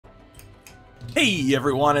Hey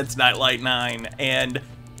everyone, it's Nightlight9, and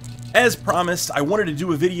as promised, I wanted to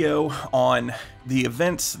do a video on the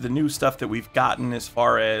events, the new stuff that we've gotten as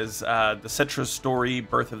far as the Cetra's Story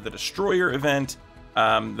Birth of the Destroyer event.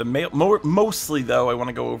 Mostly though, I want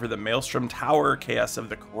to go over the Maelstrom Tower, Chaos of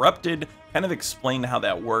the Corrupted, kind of explain how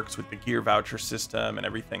that works with the gear voucher system and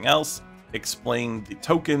everything else, explain the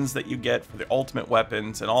tokens that you get for the ultimate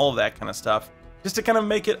weapons and all of that kind of stuff, just to kind of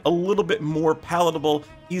make it a little bit more palatable,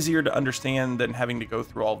 easier to understand than having to go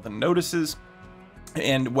through all the notices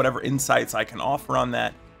and whatever insights I can offer on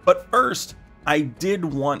that. But first, I did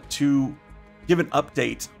want to give an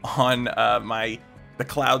update on the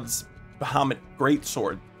Cloud's Bahamut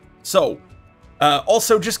Greatsword. So,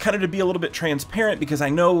 also just kind of to be a little bit transparent, because I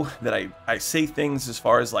know that I say things as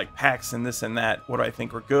far as like packs and this and that, what do I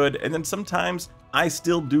think are good, and then sometimes I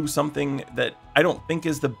still do something that I don't think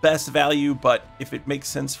is the best value, but if it makes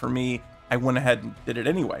sense for me, I went ahead and did it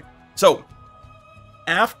anyway. So,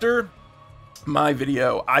 after my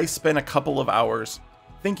video, I spent a couple of hours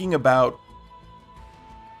thinking about,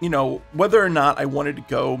 you know, whether or not I wanted to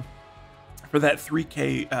go for that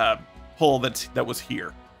 3K pull that was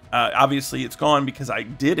here. Obviously, it's gone because I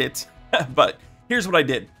did it, but here's what I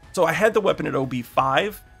did. So I had the weapon at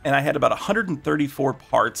OB5, and I had about 134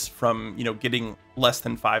 parts from, you know, getting less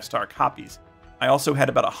than 5-star copies. I also had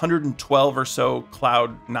about 112 or so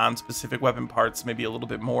Cloud non-specific weapon parts, maybe a little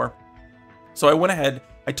bit more. So I went ahead,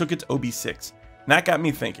 I took it to OB6, and that got me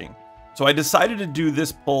thinking. So I decided to do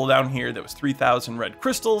this pull down here that was 3,000 red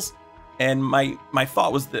crystals, and my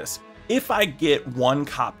thought was this: if I get one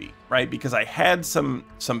copy, right, because I had some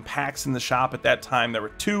packs in the shop at that time, there were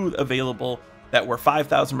 2 available that were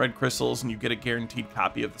 5,000 red crystals, and you get a guaranteed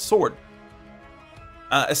copy of the sword.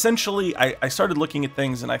 Essentially, I started looking at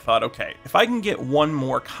things and I thought, okay, if I can get one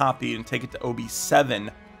more copy and take it to OB7,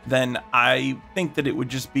 then I think that it would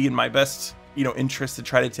just be in my best, you know, interest to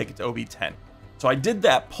try to take it to OB10. So I did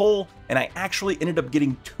that pull, and I actually ended up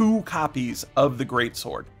getting 2 copies of the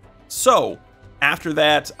Greatsword. So after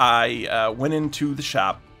that, I went into the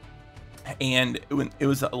shop, and it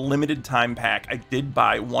was a limited time pack. I did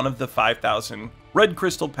buy one of the 5,000 red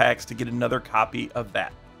crystal packs to get another copy of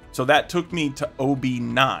that. So that took me to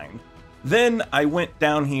OB9. Then I went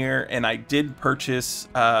down here and I did purchase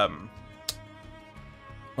one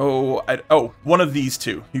of these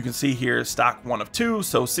 2. You can see here, stock 1 of 2,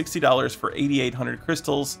 so $60 for 8,800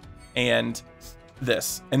 crystals, and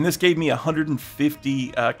this. And this gave me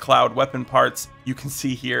 150 Cloud weapon parts. You can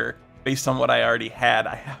see here, based on what I already had,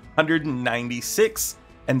 I have 196.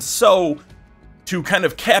 And so, to kind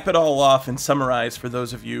of cap it all off and summarize for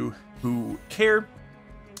those of you who care,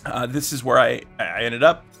 this is where I ended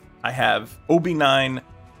up. I have OB9,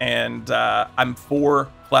 and I'm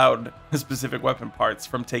 4 Cloud specific weapon parts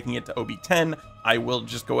from taking it to OB10. I will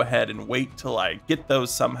just go ahead and wait till I get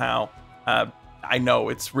those somehow. I know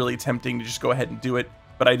it's really tempting to just go ahead and do it,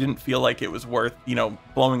 but I didn't feel like it was worth, you know,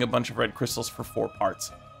 blowing a bunch of red crystals for 4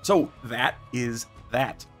 parts. So that is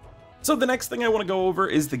that. So the next thing I want to go over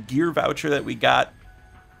is the gear voucher that we got.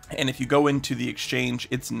 And if you go into the exchange,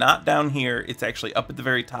 it's not down here. It's actually up at the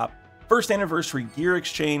very top. First anniversary gear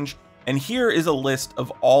exchange. And here is a list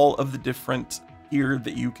of all of the different gear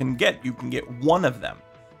that you can get. You can get 1 of them.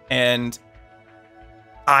 And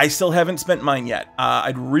I still haven't spent mine yet.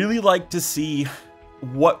 I'd really like to see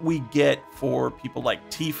what we get for people like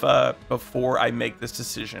Tifa before I make this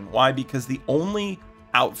decision. Why? Because the only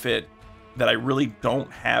outfit that I really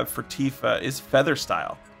don't have for Tifa is Feather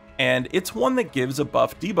Style, and it's one that gives a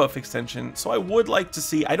buff debuff extension, so I would like to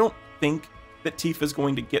see. I don't think that Tifa is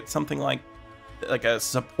going to get something like a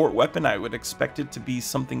support weapon. I would expect it to be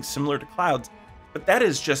something similar to Cloud's, but that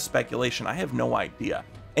is just speculation. I have no idea.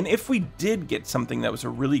 And if we did get something that was a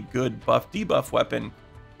really good buff debuff weapon,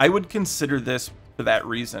 I would consider this for that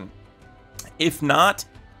reason. If not,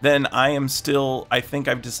 then I think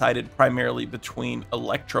I've decided primarily between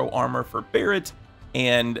Electro Armor for Barret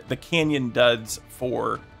and the Canyon Duds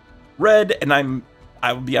for Red, and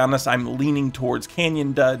I'll be honest, I'm leaning towards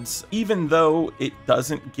Canyon Duds, even though it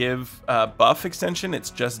doesn't give buff extension, it's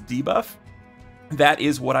just debuff. That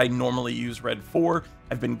is what I normally use Red for.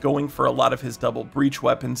 I've been going for a lot of his double breach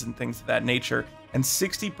weapons and things of that nature, and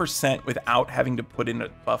 60% without having to put in a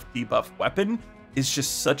buff debuff weapon is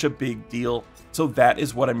just such a big deal. So that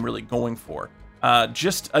is what I'm really going for.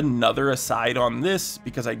 Just another aside on this,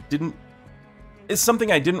 because it's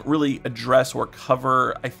something I didn't really address or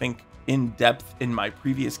cover, I think, in depth in my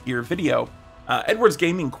previous gear video. Edward's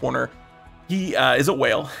Gaming Corner, he is a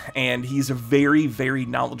whale, and he's a very, very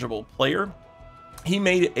knowledgeable player. He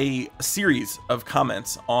made a series of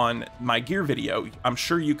comments on my gear video. I'm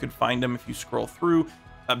sure you could find them if you scroll through.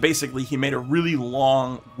 basically he made a really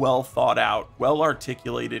long, well thought out, well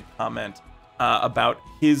articulated comment about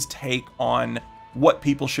his take on what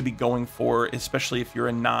people should be going for, especially if you're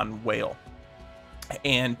a non-whale,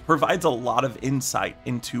 and provides a lot of insight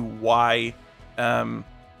into why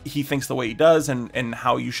he thinks the way he does and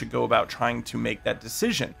how you should go about trying to make that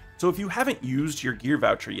decision. So if you haven't used your gear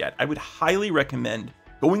voucher yet, I would highly recommend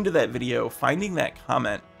going to that video, finding that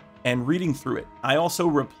comment, and reading through it. I also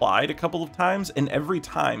replied a couple of times, and every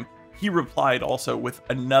time he replied also with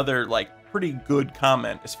another like pretty good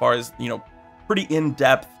comment as far as, you know, pretty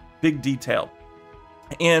in-depth, big detail.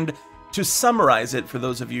 And to summarize it for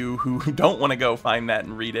those of you who don't want to go find that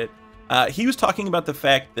and read it, he was talking about the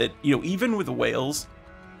fact that, you know, even with whales,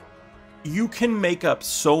 you can make up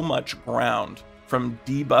so much ground from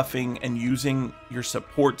debuffing and using your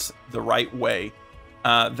supports the right way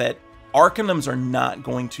that Arcanums are not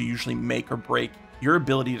going to usually make or break your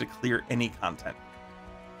ability to clear any content.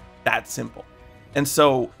 That simple. And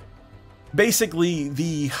so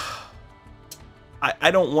basically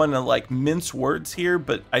I don't want to like mince words here,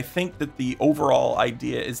 but I think that the overall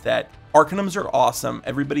idea is that Arcanums are awesome.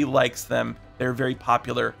 Everybody likes them. They're very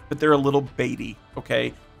popular, but they're a little baity,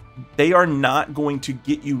 okay? They are not going to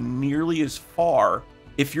get you nearly as far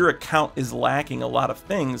if your account is lacking a lot of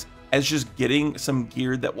things as just getting some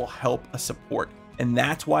gear that will help a support. And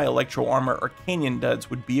that's why Electro Armor or Canyon Duds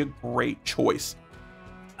would be a great choice.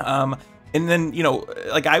 And then, you know,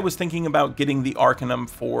 like I was thinking about getting the Arcanum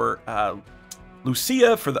for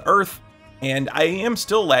Lucia for the Earth, and I am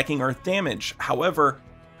still lacking Earth damage. However,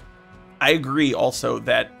 I agree also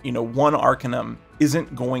that, you know, one Arcanum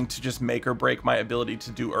isn't going to just make or break my ability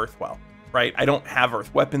to do Earth well, right? I don't have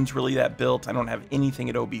Earth weapons really that built. I don't have anything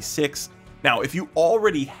at OB6. Now, if you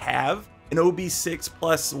already have an OB6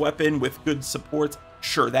 plus weapon with good supports,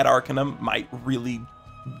 sure, that Arcanum might really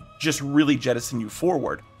jettison you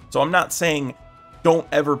forward. So I'm not saying don't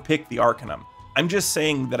ever pick the Arcanum. I'm just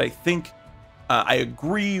saying that I think I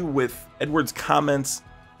agree with Edward's comments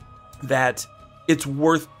that it's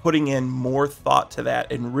worth putting in more thought to that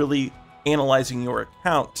and really analyzing your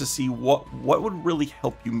account to see what would really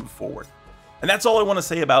help you move forward. And that's all I want to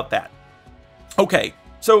say about that. Okay,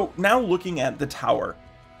 so now looking at the tower.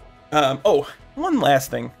 Oh, one last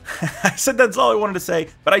thing. I said that's all I wanted to say,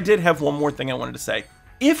 but I did have one more thing I wanted to say.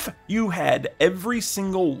 If you had every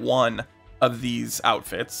single one of these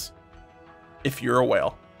outfits, if you're a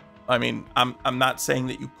whale, I mean, I'm not saying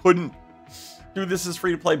that you couldn't do this as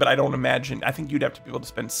free to play, but I don't imagine. I think you'd have to be able to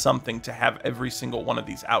spend something to have every single one of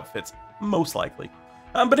these outfits, most likely.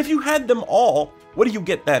 But if you had them all, what do you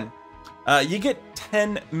get then? You get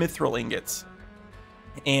 10 mithril ingots,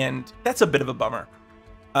 and that's a bit of a bummer.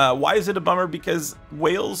 Why is it a bummer? Because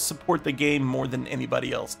whales support the game more than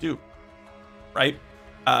anybody else do, right?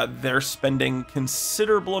 They're spending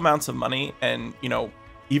considerable amounts of money, and, you know,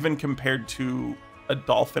 even compared to a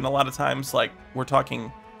dolphin a lot of times, like we're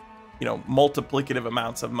talking, you know, multiplicative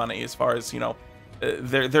amounts of money as far as, you know,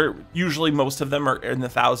 they're usually, most of them are in the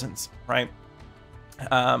thousands, right?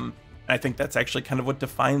 I think that's actually kind of what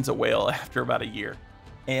defines a whale after about a year.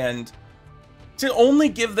 And to only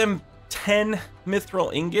give them 10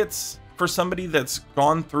 mithril ingots for somebody that's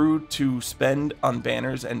gone through to spend on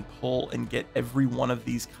banners and pull and get every one of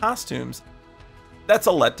these costumes, that's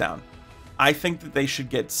a letdown. I think that they should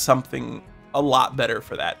get something a lot better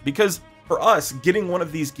for that, because for us, getting one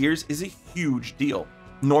of these gears is a huge deal.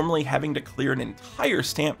 Normally having to clear an entire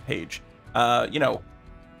stamp page, you know,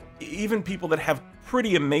 even people that have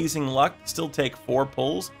pretty amazing luck still take 4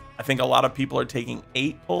 pulls. I think a lot of people are taking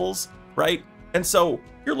 8 pulls, right? And so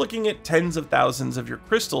you're looking at tens of thousands of your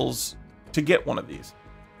crystals to get one of these.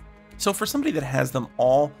 So for somebody that has them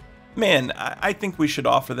all, man, I think we should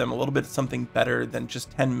offer them a little bit something better than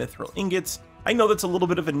just 10 mithril ingots. I know that's a little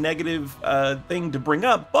bit of a negative thing to bring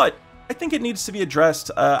up, but I think it needs to be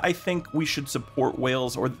addressed. I think we should support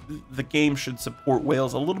whales, or the game should support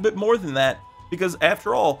whales a little bit more than that, because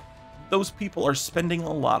after all, those people are spending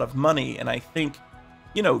a lot of money, and I think,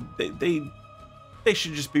 you know, they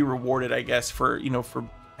should just be rewarded, I guess, for, you know, for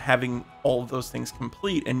having all of those things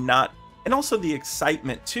complete, and not, and also the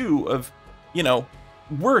excitement too of, you know,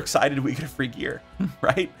 we're excited we get a free gear,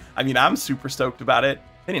 right? I mean, I'm super stoked about it.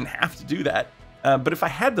 They didn't have to do that. But if I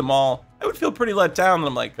had them all, I would feel pretty let down. And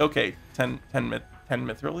I'm like, okay, 10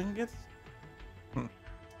 mithril ingots?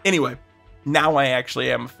 Anyway, now I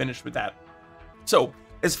actually am finished with that. So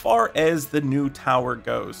as far as the new tower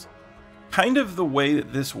goes, kind of the way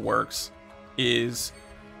that this works is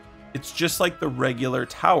it's just like the regular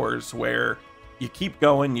towers where you keep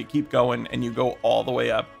going, and you go all the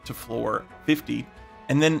way up to floor 50.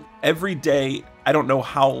 And then every day, I don't know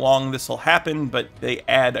how long this will happen, but they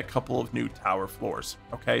add a couple of new tower floors.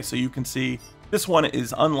 Okay, so you can see this one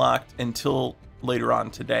is unlocked until later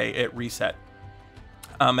on today at reset.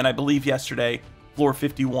 And I believe yesterday, floor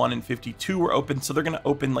 51 and 52 were open, so they're going to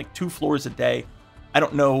open like 2 floors a day. I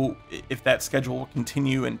don't know if that schedule will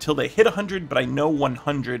continue until they hit 100, but I know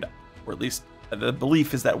 100, or at least the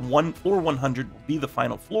belief is that floor 100 will be the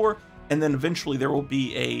final floor, and then eventually there will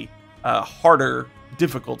be a harder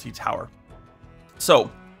difficulty tower.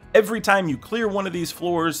 So every time you clear one of these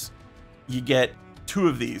floors, you get 2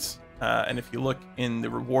 of these. And if you look in the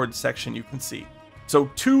rewards section, you can see. So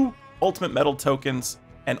 2 ultimate metal tokens,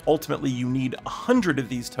 and ultimately you need 100 of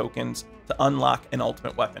these tokens to unlock an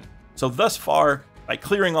ultimate weapon. So thus far, by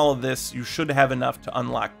clearing all of this, you should have enough to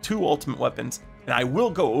unlock 2 ultimate weapons. And I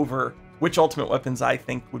will go over which ultimate weapons I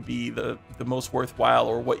think would be the most worthwhile,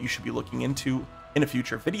 or what you should be looking into in a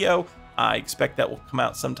future video. I expect that will come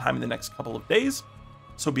out sometime in the next couple of days,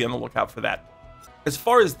 so be on the lookout for that. As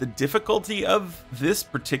far as the difficulty of this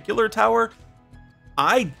particular tower,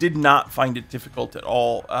 I did not find it difficult at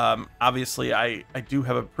all. Obviously, I do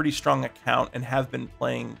have a pretty strong account and have been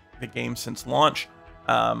playing the game since launch.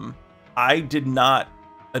 I did not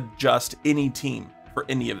adjust any team for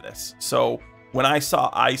any of this. So when I saw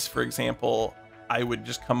ice, for example, I would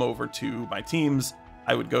just come over to my teams.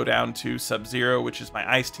 I would go down to Sub-Zero, which is my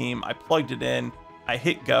ice team. I plugged it in, I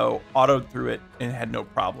hit go, autoed through it, and had no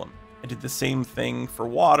problem. I did the same thing for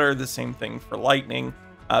water, the same thing for lightning,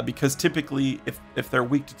 because typically if they're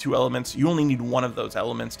weak to 2 elements, you only need 1 of those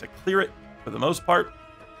elements to clear it for the most part.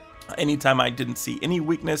 Anytime I didn't see any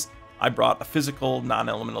weakness, I brought a physical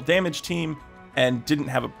non-elemental damage team and didn't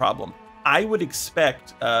have a problem. I would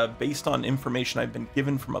expect, based on information I've been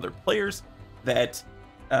given from other players, that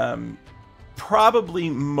probably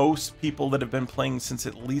most people that have been playing since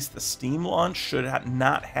at least the Steam launch should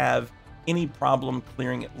not have any problem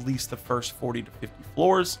clearing at least the first 40 to 50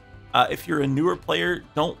 floors. If you're a newer player,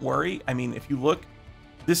 don't worry. I mean, if you look,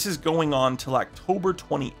 this is going on till October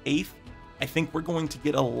 28th. I think we're going to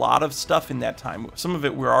get a lot of stuff in that time. Some of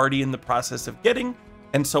it we're already in the process of getting,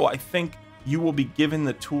 and so I think you will be given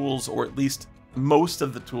the tools, or at least most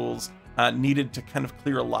of the tools needed to kind of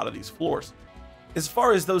clear a lot of these floors. As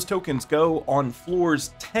far as those tokens go, on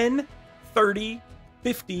floors 10, 30,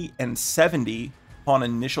 50, and 70, upon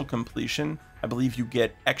initial completion, I believe you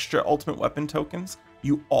get extra ultimate weapon tokens.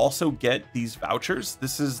 You also get these vouchers.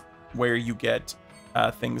 This is where you get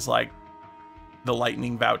things like the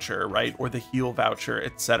lightning voucher, right? Or the heal voucher,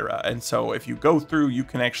 etc. And so if you go through, you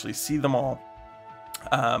can actually see them all.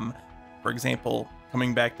 For example,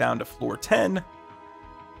 coming back down to floor 10,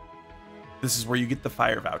 this is where you get the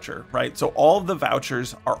fire voucher, right? So all of the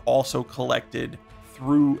vouchers are also collected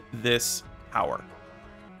through this tower.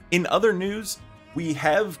 In other news, we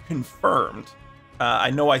have confirmed, I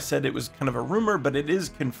know I said it was kind of a rumor, but it is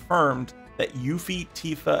confirmed that Yuffie,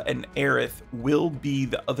 Tifa, and Aerith will be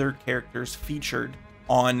the other characters featured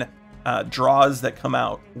on draws that come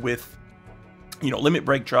out with, you know, limit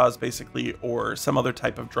break draws basically, or some other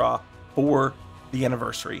type of draw for the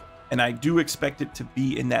anniversary. And I do expect it to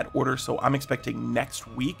be in that order. So I'm expecting next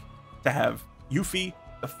week to have Yuffie,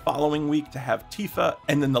 the following week to have Tifa,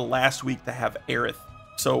 and then the last week to have Aerith.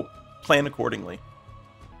 So plan accordingly.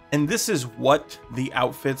 And this is what the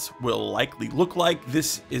outfits will likely look like.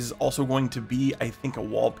 This is also going to be, I think, a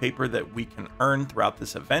wallpaper that we can earn throughout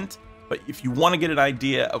this event. But if you want to get an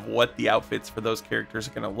idea of what the outfits for those characters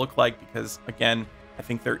are going to look like, because again, I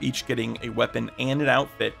think they're each getting a weapon and an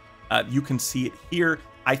outfit, you can see it here.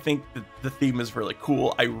 I think that the theme is really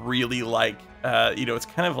cool. I really like, you know, it's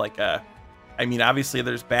kind of like a, I mean, obviously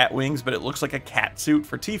there's bat wings, but it looks like a cat suit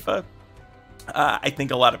for Tifa. I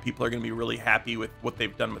think a lot of people are going to be really happy with what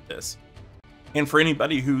they've done with this. And for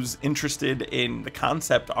anybody who's interested in the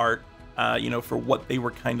concept art, you know, for what they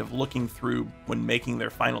were kind of looking through when making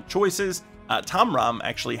their final choices, Tom Rom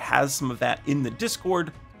actually has some of that in the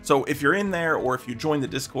Discord. So if you're in there, or if you join the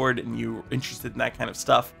Discord and you're interested in that kind of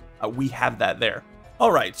stuff, we have that there.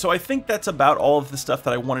 All right, so I think that's about all of the stuff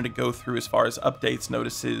that I wanted to go through as far as updates,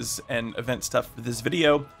 notices, and event stuff for this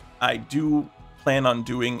video. I do plan on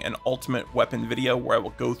doing an ultimate weapon video where I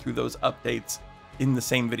will go through those updates in the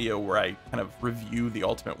same video where I kind of review the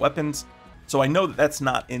ultimate weapons. So I know that that's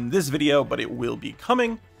not in this video, but it will be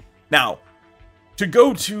coming. Now, to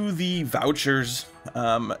go to the vouchers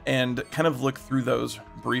and kind of look through those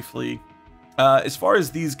briefly, as far as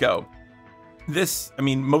these go, this, I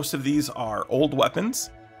mean, most of these are old weapons,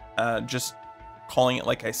 just calling it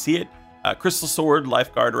like I see it. Crystal Sword,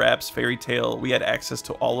 Lifeguard Wraps, Fairy Tale, we had access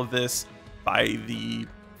to all of this by the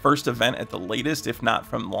first event at the latest, if not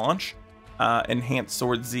from launch. Enhanced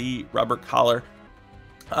Sword Z, Rubber Collar.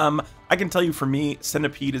 I can tell you for me,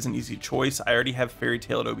 Centipede is an easy choice. I already have Fairy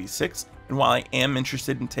Tail at OB6, and while I am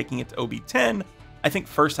interested in taking it to OB10, I think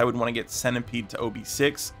first I would want to get Centipede to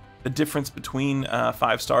OB6. The difference between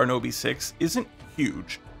 5-star and OB6 isn't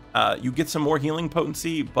huge. You get some more healing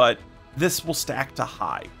potency, but this will stack to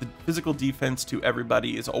high. The physical defense to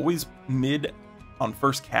everybody is always mid on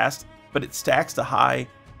first cast, but it stacks to high.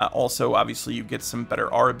 Also, obviously, you get some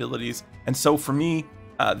better R abilities, and so for me,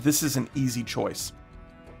 this is an easy choice.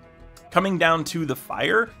 Coming down to the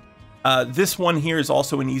fire, this one here is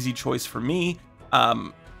also an easy choice for me.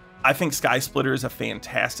 I think Sky Splitter is a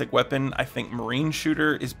fantastic weapon. I think Marine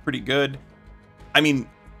Shooter is pretty good. I mean,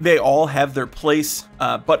 they all have their place,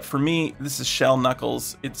 but for me, this is Shell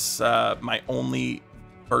Knuckles. It's my only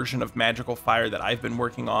version of magical fire that I've been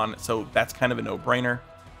working on, so that's kind of a no-brainer.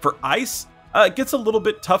 For ice, it gets a little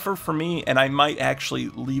bit tougher for me, and I might actually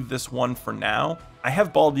leave this one for now. I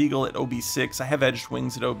have Bald Eagle at OB6, I have Edged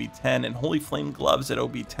Wings at OB10, and Holy Flame Gloves at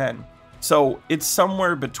OB10. So it's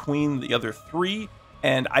somewhere between the other three,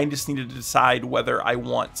 and I just need to decide whether I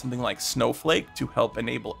want something like Snowflake to help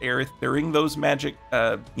enable Aerith during those magic,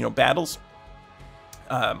 battles,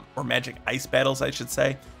 or magic ice battles, I should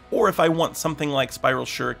say, or if I want something like Spiral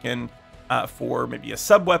Shuriken for maybe a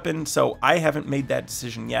sub-weapon. So I haven't made that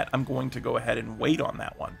decision yet. I'm going to go ahead and wait on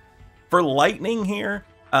that one. For lightning here,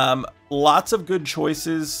 lots of good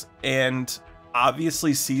choices, and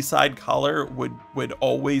obviously Seaside Collar would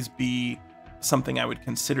always be something I would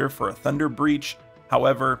consider for a Thunder Breach.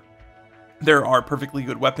 However, there are perfectly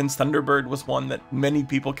good weapons. Thunderbird was one that many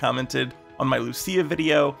people commented on my Lucia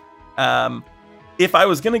video. If I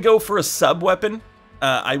was going to go for a sub-weapon,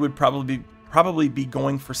 I would probably be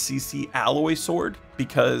going for CC Alloy Sword,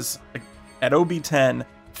 because at OB10,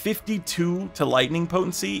 52 to lightning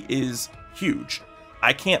potency is huge.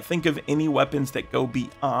 I can't think of any weapons that go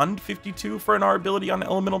beyond 52 for an R ability on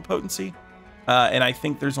elemental potency, and I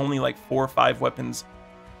think there's only like 4 or 5 weapons.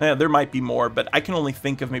 There might be more, but I can only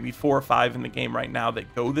think of maybe 4 or 5 in the game right now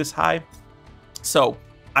that go this high, so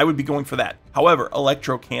I would be going for that. However,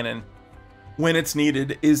 Electro Cannon, when it's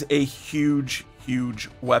needed, is a huge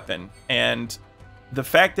weapon, and the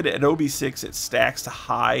fact that at OB6 it stacks to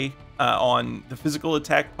high on the physical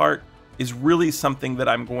attack part is really something that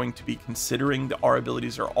I'm going to be considering. The R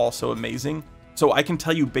abilities are also amazing, so I can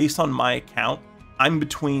tell you based on my account, I'm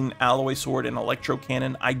between Alloy Sword and Electro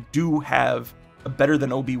Cannon. I do have a better than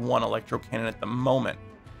OB1 Electro Cannon at the moment,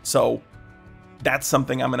 so that's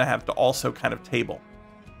something I'm going to have to also kind of table.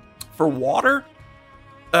 For water,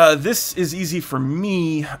 this is easy for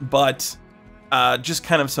me, but just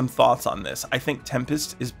kind of some thoughts on this. I think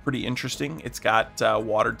Tempest is pretty interesting. It's got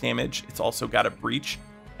water damage. It's also got a breach.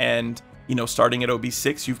 And, starting at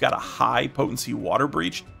OB6, you've got a high potency water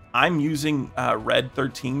breach. I'm using Red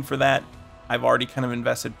 13 for that. I've already kind of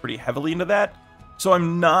invested pretty heavily into that. So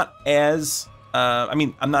I'm not as,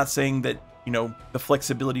 I'm not saying that, the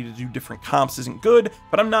flexibility to do different comps isn't good,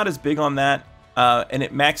 but I'm not as big on that. And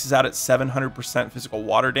it maxes out at 700% physical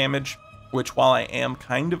water damage, which while I am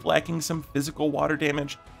kind of lacking some physical water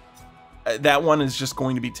damage, that one is just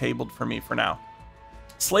going to be tabled for me for now.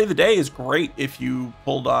 Slay the Day is great if you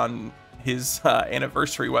pulled on his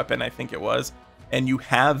anniversary weapon, I think it was, and you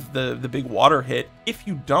have the big water hit. If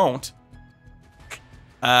you don't,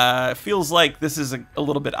 it feels like this is a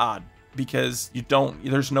little bit odd, because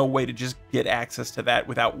there's no way to just get access to that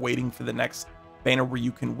without waiting for the next banner where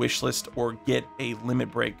you can wishlist or get a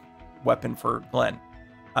limit break weapon for Glenn.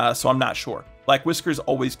 So I'm not sure. Black Whisker is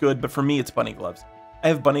always good, but for me, it's Bunny Gloves. I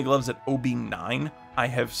have Bunny Gloves at OB9. I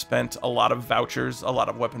have spent a lot of vouchers, a lot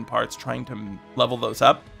of weapon parts trying to level those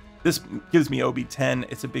up. This gives me OB10.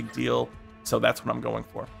 It's a big deal, so that's what I'm going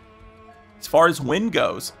for. As far as wind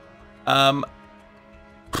goes,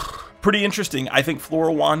 pretty interesting. I think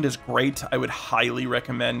Floral Wand is great. I would highly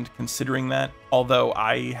recommend considering that, although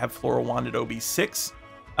I have Floral Wand at OB6.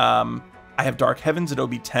 I have Dark Heavens at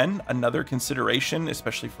OB10, another consideration,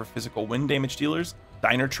 especially for physical wind damage dealers.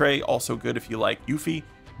 Diner Tray, also good if you like Yuffie.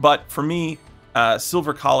 But for me,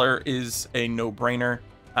 Silver Collar is a no-brainer.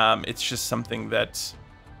 It's just something that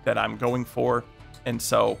I'm going for, and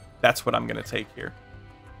so that's what I'm going to take here.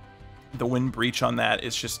 The Wind Breach on that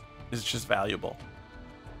is just valuable.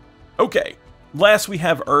 Okay, last we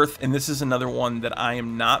have Earth, and this is another one that I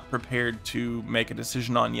am not prepared to make a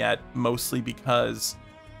decision on yet, mostly because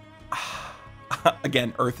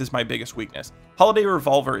again, Earth is my biggest weakness. Holiday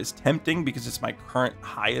Revolver is tempting because it's my current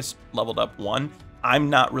highest leveled up one. I'm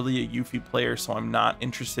not really a Yuffie player, so I'm not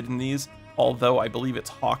interested in these, although I believe its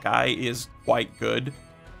Hawkeye is quite good.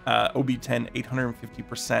 OB10,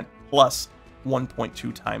 850% plus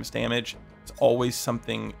 1.2 times damage. It's always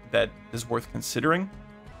something that is worth considering.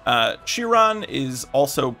 Chiron is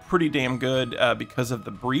also pretty damn good because of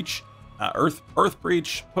the breach. Earth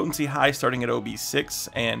breach, potency high starting at OB6,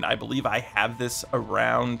 and I believe I have this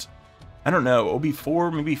around, I don't know,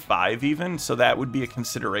 OB4, maybe 5 even, so that would be a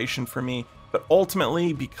consideration for me. But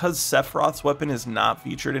ultimately, because Sephiroth's weapon is not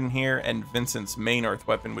featured in here, and Vincent's main Earth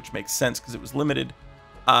weapon, which makes sense because it was limited,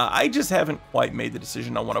 I just haven't quite made the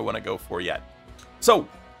decision on what I want to go for yet. So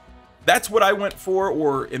that's what I went for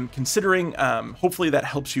or am considering. Hopefully that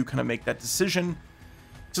helps you kind of make that decision.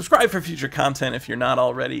 Subscribe for future content if you're not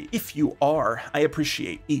already. If you are, I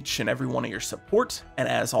appreciate each and every one of your support. And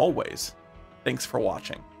as always, thanks for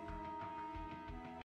watching.